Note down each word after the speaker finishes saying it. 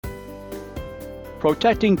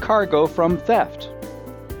protecting cargo from theft,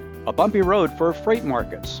 a bumpy road for freight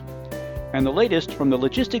markets, and the latest from the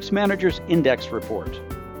Logistics Managers Index report.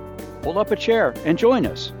 Pull up a chair and join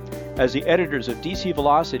us as the editors of DC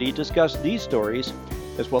Velocity discuss these stories,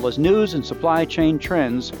 as well as news and supply chain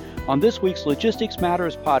trends on this week's Logistics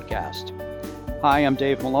Matters podcast. Hi, I'm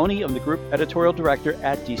Dave Maloney. I'm the Group Editorial Director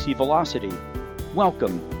at DC Velocity.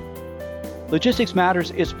 Welcome. Logistics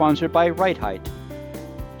Matters is sponsored by Right Height.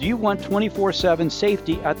 Do you want 24/7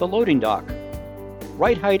 safety at the loading dock?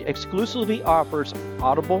 Right Height exclusively offers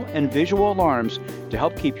audible and visual alarms to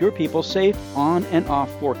help keep your people safe on and off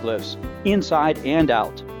forklifts, inside and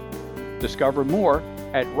out. Discover more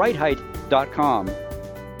at rightheight.com.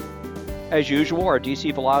 As usual, our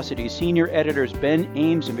DC Velocity senior editors Ben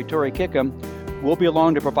Ames and Victoria Kickham will be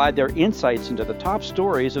along to provide their insights into the top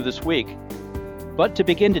stories of this week. But to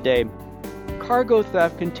begin today, cargo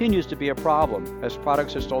theft continues to be a problem as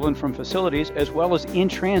products are stolen from facilities as well as in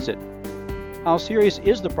transit. How serious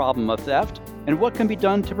is the problem of theft, and what can be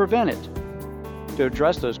done to prevent it? To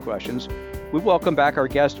address those questions, we welcome back our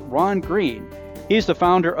guest, Ron Greene. He's the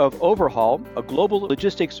founder of Overhaul, a global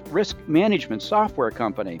logistics risk management software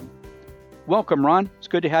company. Welcome, Ron. It's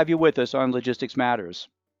good to have you with us on Logistics Matters.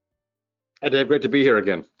 Hi, Dave. Great to be here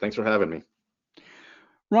again. Thanks for having me.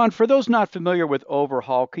 Ron, for those not familiar with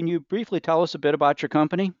Overhaul, can you briefly tell us a bit about your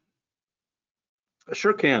company? I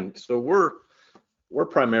sure can. So we're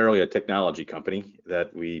primarily a technology company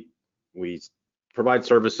that we provide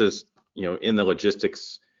services, in the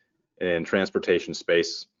logistics and transportation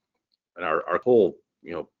space. And our whole,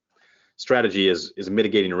 strategy is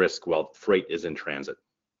mitigating risk while freight is in transit.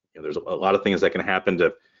 There's a lot of things that can happen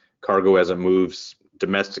to cargo as it moves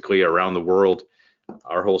domestically around the world.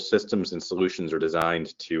 Our whole systems and solutions are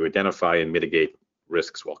designed to identify and mitigate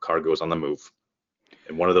risks while cargo is on the move,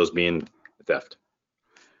 and one of those being theft.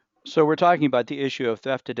 So we're talking about the issue of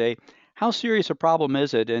theft today. How serious a problem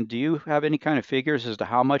is it, and do you have any kind of figures as to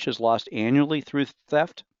how much is lost annually through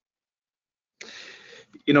theft?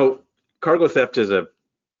 Cargo theft is a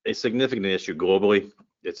significant issue globally.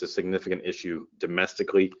 It's a significant issue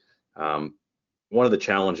domestically. One of the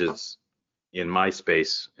challenges in my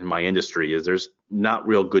space, in my industry, is there's not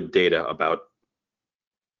real good data about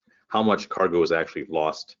how much cargo is actually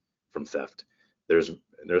lost from theft. There's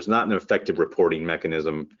not an effective reporting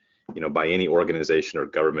mechanism, by any organization or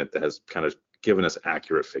government that has kind of given us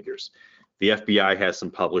accurate figures. The FBI has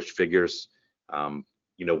some published figures.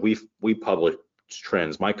 We publish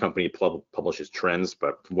trends. My company publishes trends,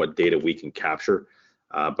 but from what data we can capture.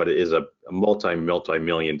 But it is a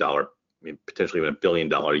multi-million dollar, potentially even $1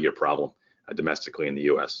 billion a year problem domestically in the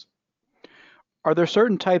U.S. Are there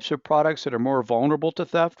certain types of products that are more vulnerable to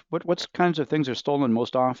theft? What kinds of things are stolen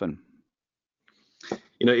most often?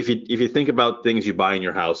 If you think about things you buy in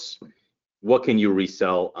your house, what can you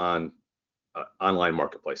resell on online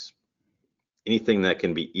marketplace? Anything that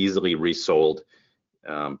can be easily resold,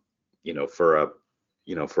 for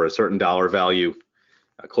a certain dollar value,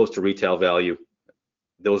 close to retail value.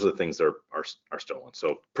 Those are the things that are stolen.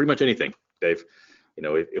 So pretty much anything, Dave.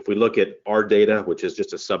 If we look at our data, which is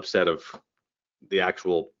just a subset of the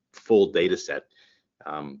actual full data set,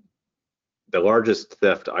 the largest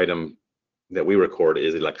theft item that we record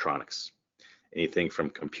is electronics. Anything from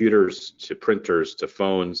computers to printers to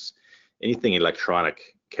phones, anything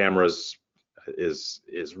electronic, cameras is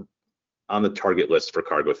on the target list for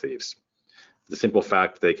cargo thieves. The simple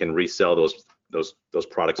fact they can resell those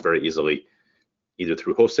products very easily, either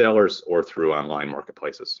through wholesalers or through online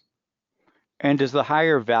marketplaces. And is the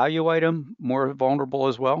higher value item more vulnerable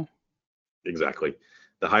as well? Exactly.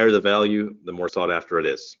 The higher the value, the more sought after it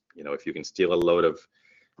is. If you can steal a load of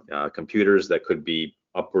computers that could be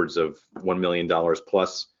upwards of $1 million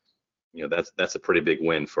plus, that's a pretty big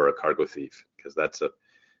win for a cargo thief, because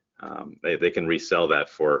they can resell that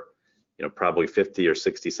for probably 50 or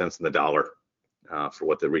 60 cents on the dollar for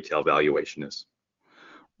what the retail valuation is.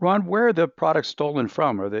 Ron, where are the products stolen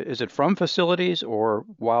from? Is it from facilities or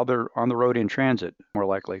while they're on the road in transit, more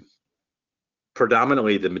likely?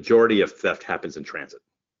 Predominantly, the majority of theft happens in transit.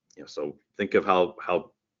 So think of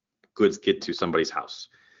how goods get to somebody's house.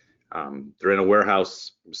 They're in a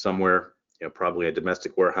warehouse somewhere, probably a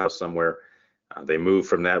domestic warehouse somewhere. They move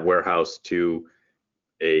from that warehouse to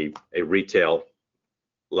a retail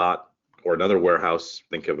lot or another warehouse.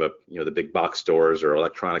 Think of the big box stores or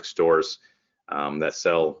electronic stores that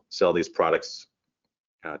sell these products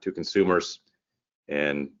to consumers.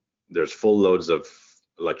 And there's full loads of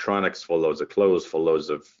electronics, full loads of clothes, full loads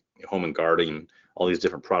of home and garden, all these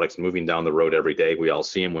different products moving down the road every day. We all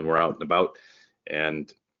see them when we're out and about,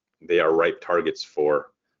 and they are ripe targets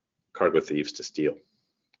for cargo thieves to steal.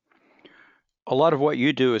 A lot of what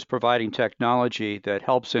you do is providing technology that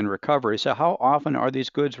helps in recovery. So how often are these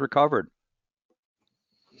goods recovered?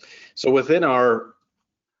 So within our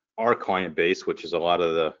client base, which is a lot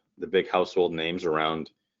of the big household names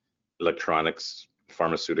around electronics,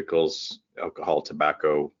 pharmaceuticals, alcohol,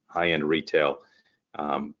 tobacco, high-end retail,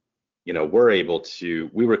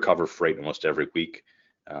 we recover freight almost every week,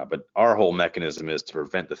 but our whole mechanism is to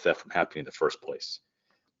prevent the theft from happening in the first place.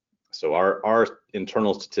 So our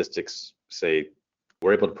internal statistics say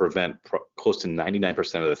we're able to prevent close to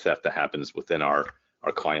 99% of the theft that happens within our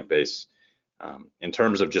client base. In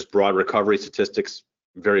terms of just broad recovery statistics,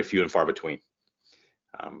 very few and far between,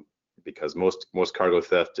 because most cargo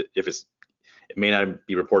theft, it may not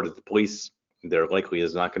be reported to the police, there likely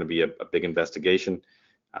is not going to be a big investigation,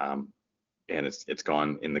 and it's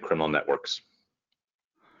gone in the criminal networks.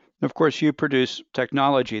 Of course, you produce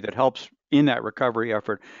technology that helps in that recovery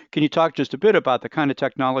effort. Can you talk just a bit about the kind of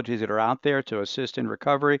technologies that are out there to assist in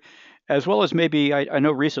recovery, as well as maybe, I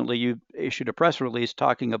know recently you issued a press release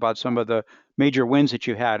talking about some of the major wins that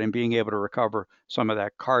you had in being able to recover some of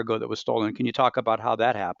that cargo that was stolen. Can you talk about how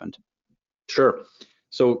that happened? Sure.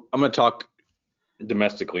 So I'm going to talk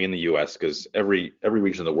domestically in the U.S. because every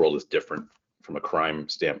region of the world is different from a crime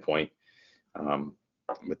standpoint.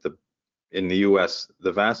 In the U.S.,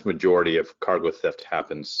 the vast majority of cargo theft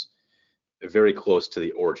happens very close to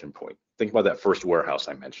the origin point. Think about that first warehouse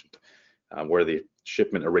I mentioned, where the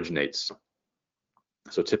shipment originates.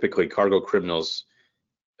 So typically, cargo criminals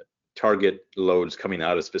target loads coming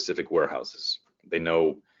out of specific warehouses. They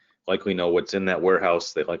likely know what's in that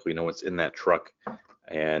warehouse. They likely know what's in that truck,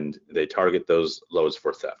 and they target those loads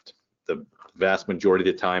for theft. The vast majority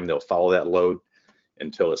of the time, they'll follow that load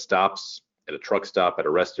until it stops at a truck stop, at a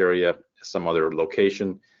rest area, some other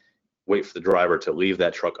location, wait for the driver to leave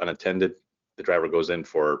that truck unattended. The driver goes in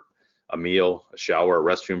for a meal, a shower, a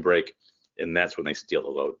restroom break, and that's when they steal the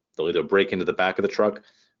load. They'll either break into the back of the truck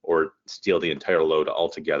or steal the entire load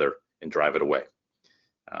altogether and drive it away.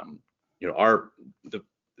 The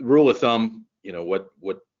rule of thumb,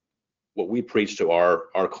 what we preach to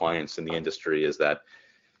our clients in the industry is that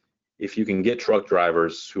if you can get truck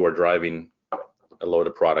drivers who are driving a load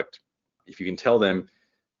of product, if you can tell them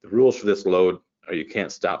the rules for this load are you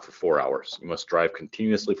can't stop for 4 hours. You must drive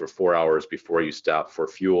continuously for 4 hours before you stop for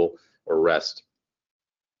fuel or rest.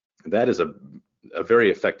 That is a very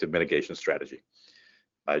effective mitigation strategy.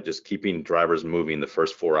 By just keeping drivers moving the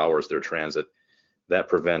first 4 hours of their transit, that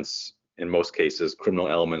prevents, in most cases, criminal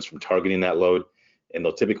elements from targeting that load, and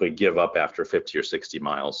they'll typically give up after 50 or 60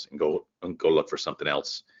 miles and go look for something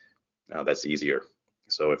else. That's easier.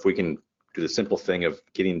 So if we can do the simple thing of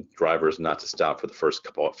getting drivers not to stop for the first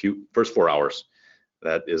 4 hours,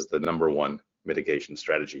 that is the number one mitigation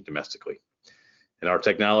strategy domestically. And our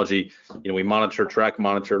technology, we monitor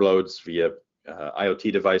loads via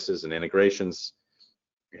IoT devices and integrations.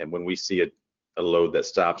 And when we see a load that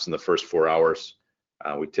stops in the first 4 hours,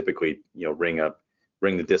 we typically,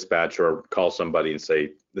 ring the dispatch or call somebody and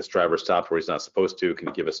say, this driver stopped where he's not supposed to. Can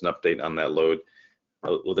you give us an update on that load?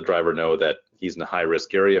 Let the driver know that he's in a high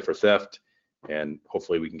risk area for theft, and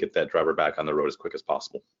hopefully we can get that driver back on the road as quick as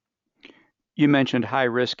possible. You mentioned high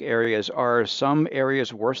risk areas. Are some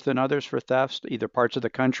areas worse than others for thefts, either parts of the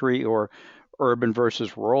country or urban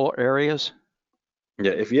versus rural areas?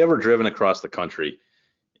 Yeah, if you ever driven across the country,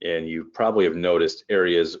 and you probably have noticed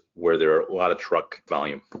areas where there are a lot of truck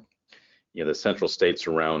volume. The central states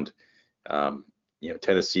around,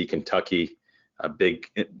 Tennessee, Kentucky, big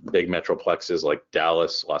metroplexes like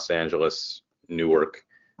Dallas, Los Angeles, Newark,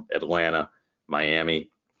 Atlanta, Miami.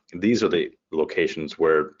 These are the locations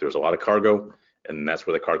where there's a lot of cargo, and that's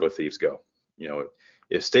where the cargo thieves go.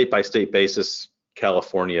 If state by state basis,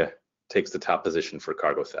 California takes the top position for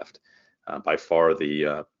cargo theft. By far,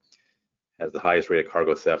 has the highest rate of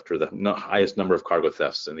cargo theft, or the highest number of cargo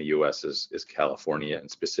thefts in the U.S. is California,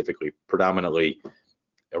 and specifically, predominantly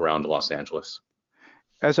around Los Angeles.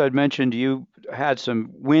 As I'd mentioned, you had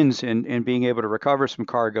some wins in being able to recover some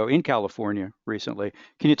cargo in California recently.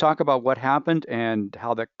 Can you talk about what happened and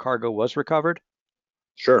how that cargo was recovered?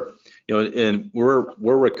 Sure. And we're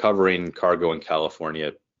recovering cargo in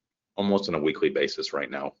California almost on a weekly basis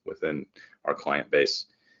right now within our client base.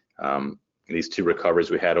 These two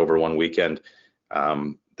recoveries we had over one weekend,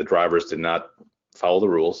 the drivers did not follow the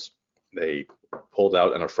rules. They pulled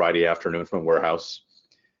out on a Friday afternoon from a warehouse.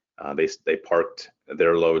 They parked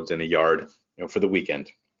their loads in a yard, for the weekend.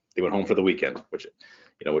 They went home for the weekend, which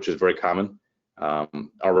is very common.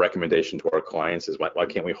 Our recommendation to our clients is why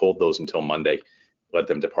can't we hold those until Monday? Let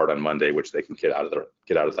them depart on Monday, which they can get out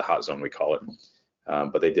of the hot zone, we call it.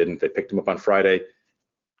 But they didn't. They picked them up on Friday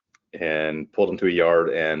and pulled them to a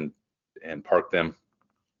yard, and and park them.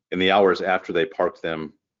 In the hours after they parked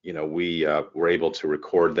them, we were able to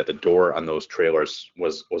record that the door on those trailers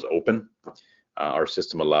was open. Our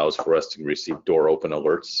system allows for us to receive door open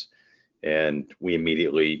alerts, and we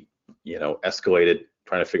immediately, escalated,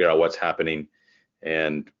 trying to figure out what's happening.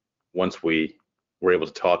 And once we were able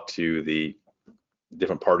to talk to the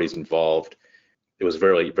different parties involved, it was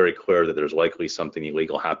very, very clear that there's likely something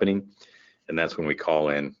illegal happening. And that's when we call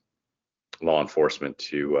in law enforcement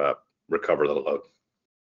to recover the load.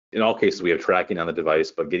 In all cases, we have tracking on the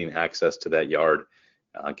device, but getting access to that yard,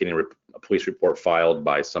 getting a police report filed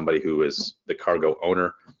by somebody who is the cargo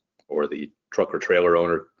owner or the truck or trailer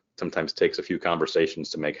owner sometimes takes a few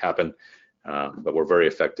conversations to make happen, but we're very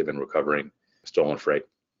effective in recovering stolen freight.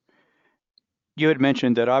 You had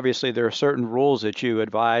mentioned that obviously there are certain rules that you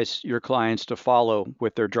advise your clients to follow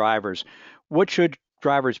with their drivers. What should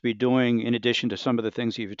drivers be doing in addition to some of the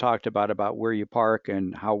things you've talked about where you park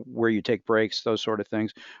and where you take breaks, those sort of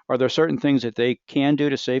things? Are there certain things that they can do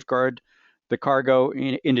to safeguard the cargo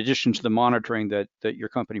in addition to the monitoring that your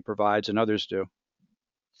company provides and others do?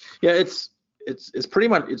 Yeah, it's pretty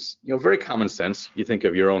much, it's very common sense. You think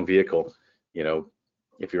of your own vehicle,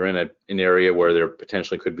 if you're in an area where there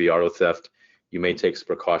potentially could be auto theft, you may take some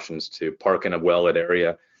precautions to park in a well-lit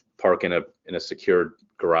area, park in a secured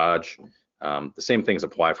garage. The same things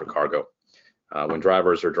apply for cargo. When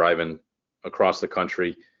drivers are driving across the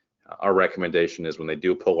country, our recommendation is when they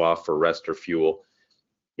do pull off for rest or fuel,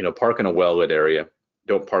 park in a well-lit area.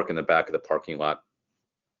 Don't park in the back of the parking lot.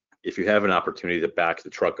 If you have an opportunity to back the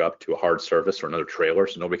truck up to a hard surface or another trailer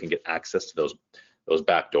so nobody can get access to those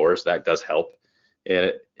back doors, that does help.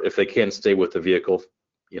 And if they can stay with the vehicle,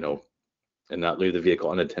 and not leave the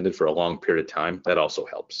vehicle unattended for a long period of time, that also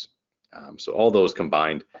helps. So all those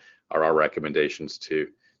combined are our recommendations to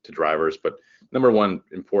drivers. But number one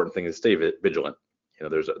important thing is stay vigilant.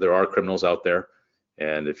 There are criminals out there,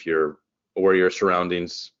 and if you're aware of your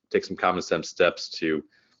surroundings, take some common sense steps to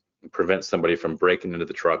prevent somebody from breaking into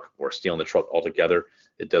the truck or stealing the truck altogether.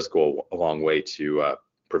 It does go a long way to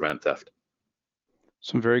prevent theft.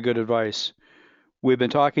 Some very good advice. We've been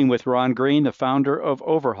talking with Ron Greene, the founder of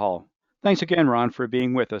Overhaul. Thanks again, Ron, for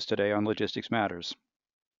being with us today on Logistics Matters.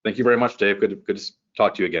 Thank you very much, Dave. Good to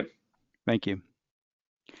talk to you again. Thank you.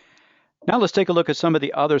 Now let's take a look at some of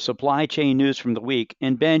the other supply chain news from the week.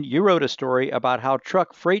 And Ben, you wrote a story about how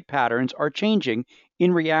truck freight patterns are changing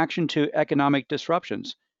in reaction to economic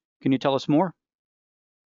disruptions. Can you tell us more?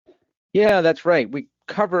 Yeah, that's right. We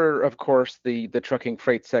cover, of course, the trucking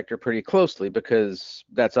freight sector pretty closely because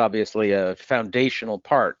that's obviously a foundational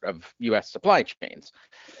part of U.S. supply chains,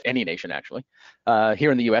 any nation actually.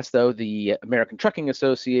 Here in the U.S., though, the American Trucking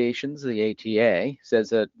Associations, the ATA, says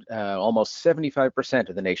that almost 75%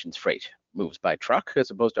 of the nation's freight moves by truck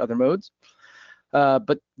as opposed to other modes.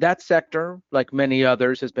 But that sector, like many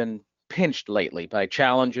others, has been pinched lately by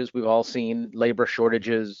challenges we've all seen: labor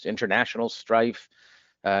shortages, international strife,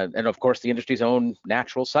 and of course the industry's own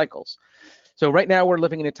natural cycles. So right now we're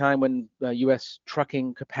living in a time when U.S.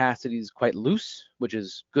 trucking capacity is quite loose, which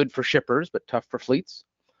is good for shippers but tough for fleets.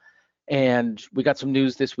 And we got some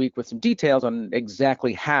news this week with some details on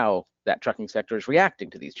exactly how that trucking sector is reacting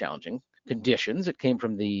to these challenging conditions. It came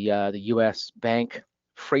from the U.S. Bank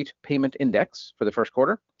Freight Payment Index for the first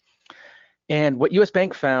quarter. And what U.S.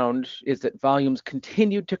 Bank found is that volumes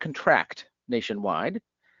continued to contract nationwide.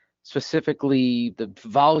 Specifically, the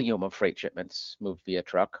volume of freight shipments moved via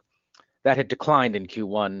truck that had declined in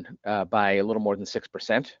Q1 by a little more than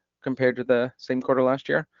 6% compared to the same quarter last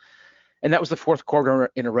year. And that was the fourth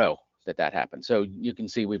quarter in a row that happened. So you can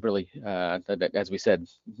see we've really, as we said,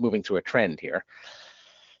 moving through a trend here.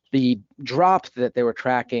 The drop that they were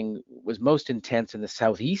tracking was most intense in the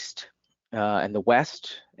Southeast and the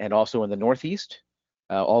West, and also in the Northeast.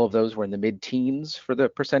 All of those were in the mid-teens for the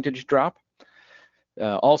percentage drop.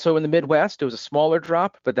 Also in the Midwest, it was a smaller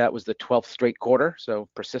drop, but that was the 12th straight quarter, so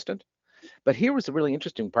persistent. But here was the really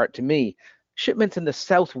interesting part to me. Shipments in the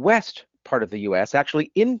Southwest part of the U.S.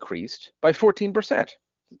 actually increased by 14%.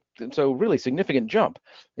 So really significant jump.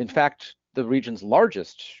 In fact, the region's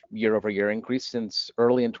largest year-over-year increase since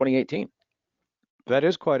early in 2018. That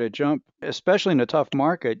is quite a jump, especially in a tough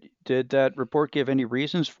market. Did that report give any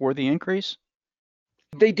reasons for the increase?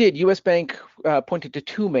 They did. U.S. Bank pointed to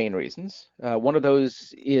two main reasons. One of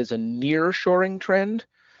those is a near-shoring trend.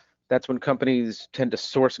 That's when companies tend to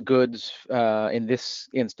source goods, in this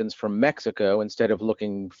instance, from Mexico instead of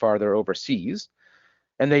looking farther overseas.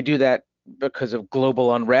 And they do that because of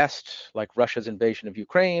global unrest, like Russia's invasion of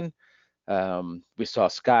Ukraine. We saw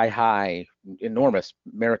sky-high, enormous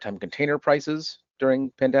maritime container prices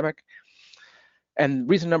during pandemic. And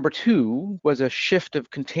reason number two was a shift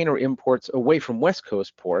of container imports away from West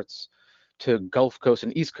Coast ports to Gulf Coast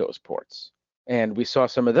and East Coast ports. And we saw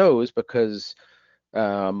some of those because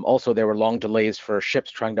also there were long delays for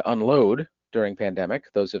ships trying to unload during pandemic.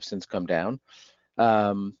 Those have since come down.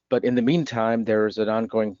 But in the meantime, there's an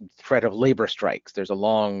ongoing threat of labor strikes. There's a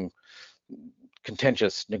long,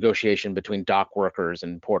 contentious negotiation between dock workers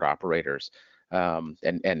and port operators. And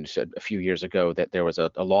a few years ago that there was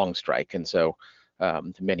a long strike. And so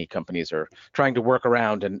many companies are trying to work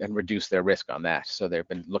around and reduce their risk on that. So they've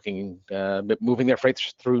been looking, moving their freight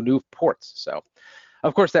through new ports. So,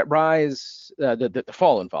 of course, that rise, the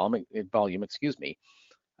fall in volume,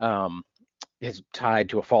 is tied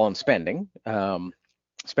to a fall in spending.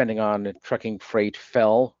 Spending on trucking freight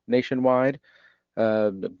fell nationwide,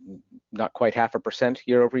 not quite 0.5%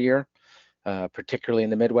 year over year, particularly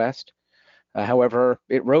in the Midwest. However,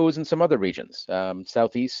 it rose in some other regions,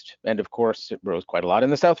 Southeast, and of course, it rose quite a lot in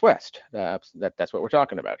the Southwest. That's what we're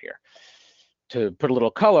talking about here. To put a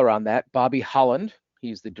little color on that, Bobby Holland,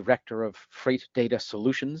 he's the Director of Freight Data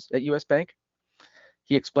Solutions at US Bank.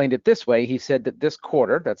 He explained it this way. He said that this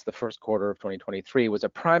quarter, that's the first quarter of 2023, was a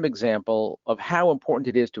prime example of how important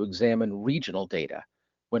it is to examine regional data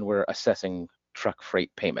when we're assessing truck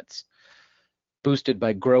freight payments. Boosted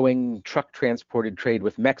by growing truck transported trade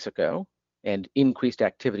with Mexico and increased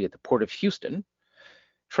activity at the Port of Houston,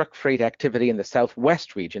 truck freight activity in the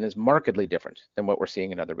Southwest region is markedly different than what we're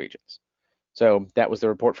seeing in other regions. So that was the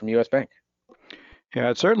report from US Bank. Yeah,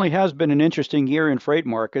 it certainly has been an interesting year in freight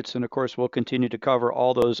markets, and of course, we'll continue to cover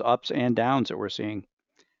all those ups and downs that we're seeing.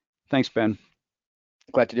 Thanks, Ben.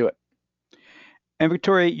 Glad to do it. And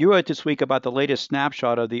Victoria, you wrote this week about the latest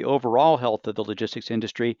snapshot of the overall health of the logistics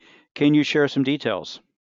industry. Can you share some details?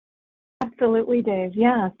 Absolutely, Dave.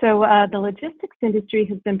 Yeah. So the logistics industry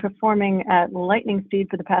has been performing at lightning speed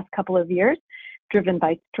for the past couple of years, driven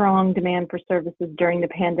by strong demand for services during the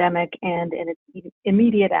pandemic and in its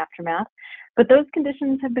immediate aftermath. But those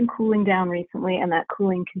conditions have been cooling down recently, and that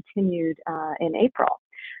cooling continued in April.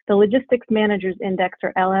 The Logistics Managers Index,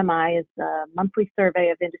 or LMI, is a monthly survey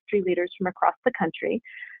of industry leaders from across the country.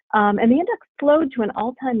 And the index slowed to an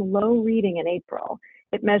all-time low reading in April.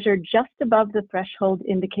 It measured just above the threshold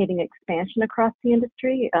indicating expansion across the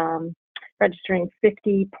industry, registering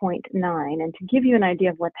 50.9. And to give you an idea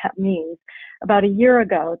of what that means, about a year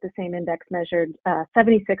ago, the same index measured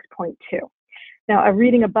 76.2. Now, a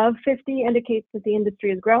reading above 50 indicates that the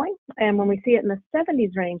industry is growing, and when we see it in the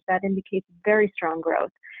 70s range, that indicates very strong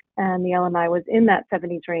growth. And the LMI was in that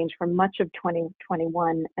 70s range for much of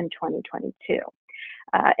 2021 and 2022.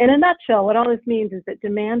 In a nutshell, what all this means is that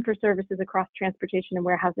demand for services across transportation and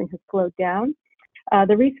warehousing has slowed down.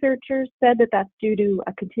 The researchers said that that's due to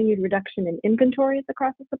a continued reduction in inventories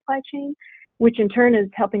across the supply chain, which in turn is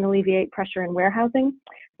helping alleviate pressure in warehousing.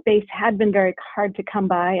 Space had been very hard to come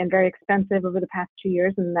by and very expensive over the past 2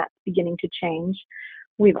 years, and that's beginning to change.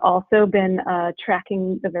 We've also been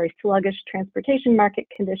tracking the very sluggish transportation market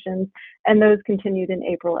conditions, and those continued in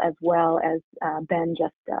April as well, as Ben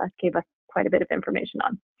just gave us quite a bit of information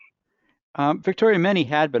on. Victoria, many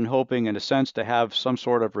had been hoping, in a sense, to have some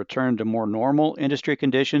sort of return to more normal industry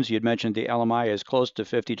conditions. You'd mentioned the LMI is close to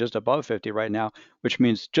 50, just above 50 right now, which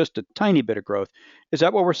means just a tiny bit of growth. Is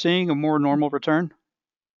that what we're seeing, a more normal return?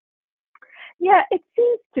 Yeah, it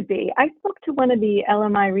seems to be. I spoke to one of the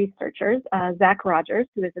LMI researchers, Zach Rogers,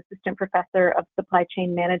 who is assistant professor of supply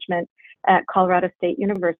chain management at Colorado State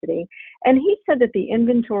University. And he said that the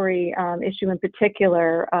inventory issue in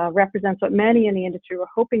particular represents what many in the industry were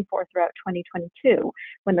hoping for throughout 2022,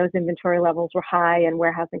 when those inventory levels were high and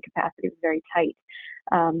warehousing capacity was very tight.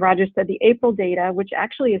 Rogers said the April data, which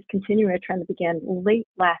actually is continuing a trend that began late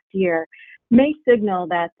last year, may signal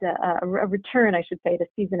that a return, I should say, to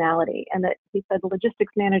seasonality, and that he said the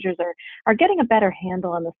logistics managers are getting a better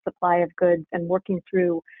handle on the supply of goods and working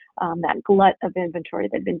through that glut of inventory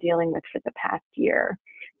they've been dealing with for the past year.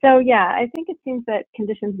 So yeah, I think it seems that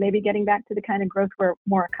conditions may be getting back to the kind of growth we're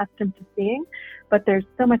more accustomed to seeing, but there's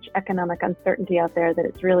so much economic uncertainty out there that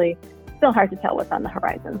it's really still hard to tell what's on the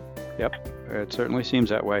horizon. Yep, it certainly seems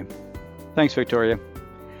that way. Thanks, Victoria.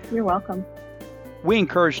 You're welcome. We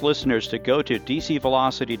encourage listeners to go to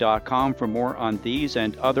dcvelocity.com for more on these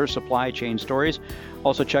and other supply chain stories.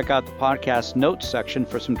 Also, check out the podcast notes section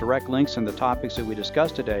for some direct links on the topics that we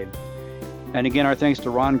discussed today. And again, our thanks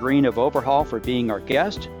to Ron Greene of Overhaul for being our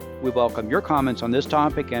guest. We welcome your comments on this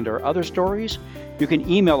topic and our other stories. You can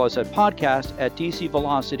email us at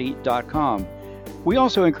podcast@dcvelocity.com. We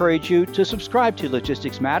also encourage you to subscribe to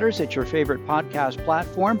Logistics Matters at your favorite podcast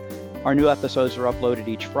platform. Our new episodes are uploaded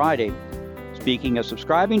each Friday. Speaking of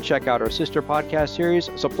subscribing, check out our sister podcast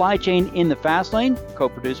series, Supply Chain in the Fast Lane,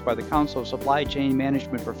 co-produced by the Council of Supply Chain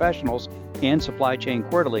Management Professionals and Supply Chain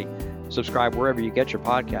Quarterly. Subscribe wherever you get your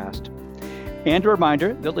podcast. And a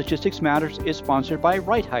reminder that Logistics Matters is sponsored by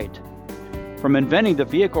Right Height. From inventing the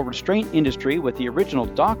vehicle restraint industry with the original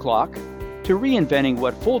dock lock, to reinventing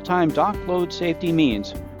what full-time dock load safety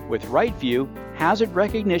means with Right View, hazard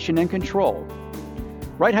recognition and control.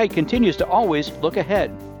 Right Height continues to always look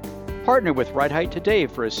ahead. Partner with Right Height today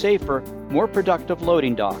for a safer, more productive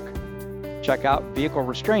loading dock. Check out vehicle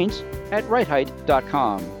restraints at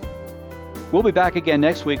rightheight.com. We'll be back again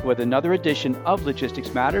next week with another edition of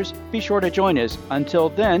Logistics Matters. Be sure to join us. Until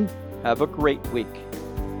then, have a great week.